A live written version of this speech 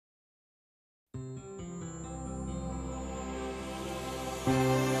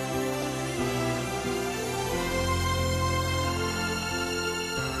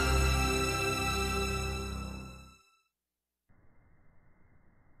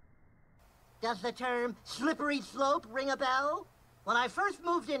Does the term slippery slope ring a bell? When I first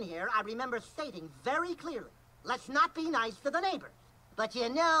moved in here, I remember stating very clearly, let's not be nice to the neighbors. But you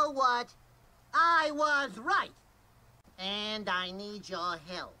know what? I was right. And I need your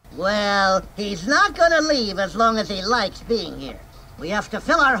help. Well, he's not gonna leave as long as he likes being here. We have to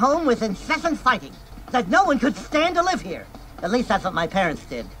fill our home with incessant fighting, that no one could stand to live here. At least that's what my parents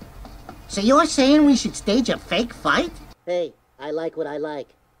did. So you're saying we should stage a fake fight? Hey, I like what I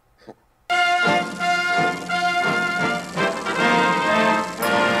like.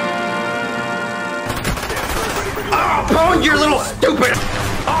 Oh, Bone, you're a little stupid!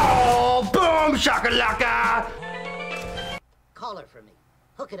 Oh, boom, shakalaka! Call her for me.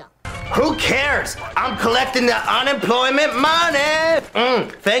 Hook it up. Who cares? I'm collecting the unemployment money!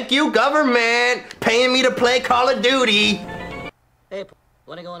 Thank you, government, paying me to play Call of Duty. Hey,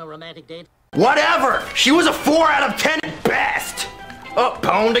 wanna go on a romantic date? Whatever! She was a 4 out of 10 at best! Oh,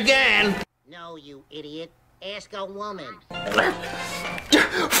 pwned again. No, you idiot. Ask a woman.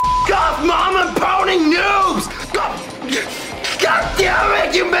 F off, Mom, I'm pwning noobs! God damn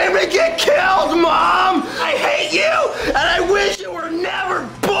it, you made me get killed, Mom! I hate you, and I wish you were never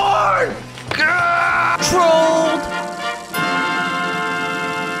born! Trolled!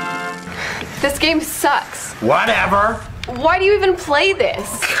 This game sucks. Whatever. Why do you even play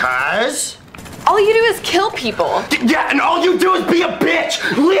this? 'Cause? All you do is kill people. Yeah, and all you do is be a bitch!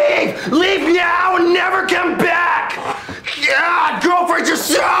 Leave! Leave now and never come back! God, girlfriends are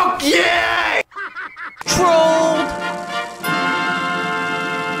so gay! Trolled!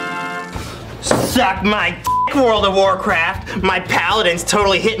 Suck my dick, World of Warcraft! My paladin's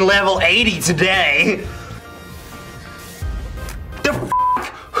totally hitting level 80 today! The f***?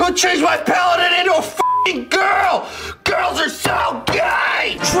 Who changed my paladin into a f***ing girl? Girls are so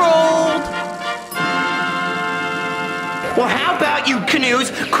gay! Trolled! Well, how about you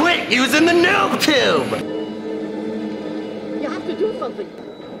canoes quit using the noob tube? You have to do something.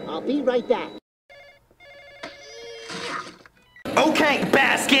 I'll be right back. Okay,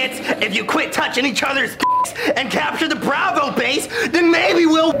 baskets, if you quit touching each other's dicks and capture the Bravo base, then maybe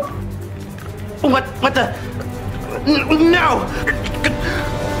we'll... What the... No!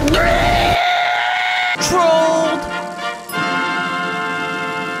 Trolled!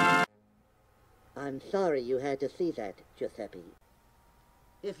 I'm sorry you had to see that, Giuseppe.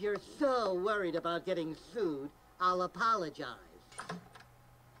 If you're so worried about getting sued, I'll apologize.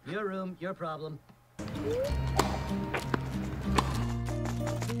 Your room, your problem.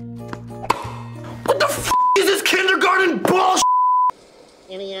 What the f*** is this kindergarten bullshit?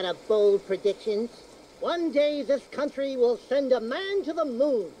 Any other bold predictions? One day this country will send a man to the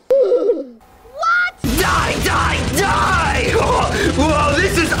moon. What? Die, die, die! Oh, whoa,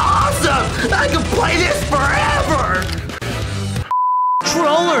 this is awesome! I can play this forever!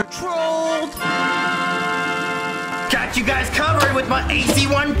 Troller! Trolled! Got you guys covered with my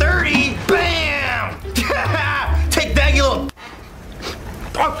AC-130! Bam! Take that, you little...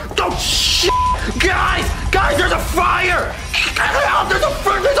 Oh, shit! Guys! Guys, there's a fire! There's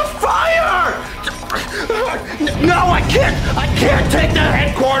a fire! No, I can't take the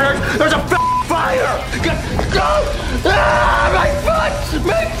headquarters! There's a fire! Go! Ah, my foot!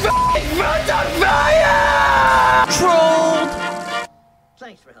 My foot's on fire! Trolled!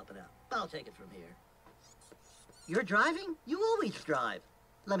 Thanks for helping out. I'll take it from here. You're driving? You always drive.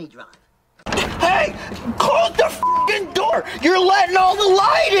 Let me drive. Hey! Close the f***ing door! You're letting all the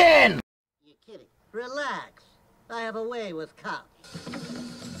light in! You're kidding. Relax. I have a way with cops.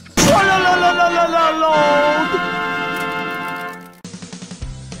 La la la la la la la!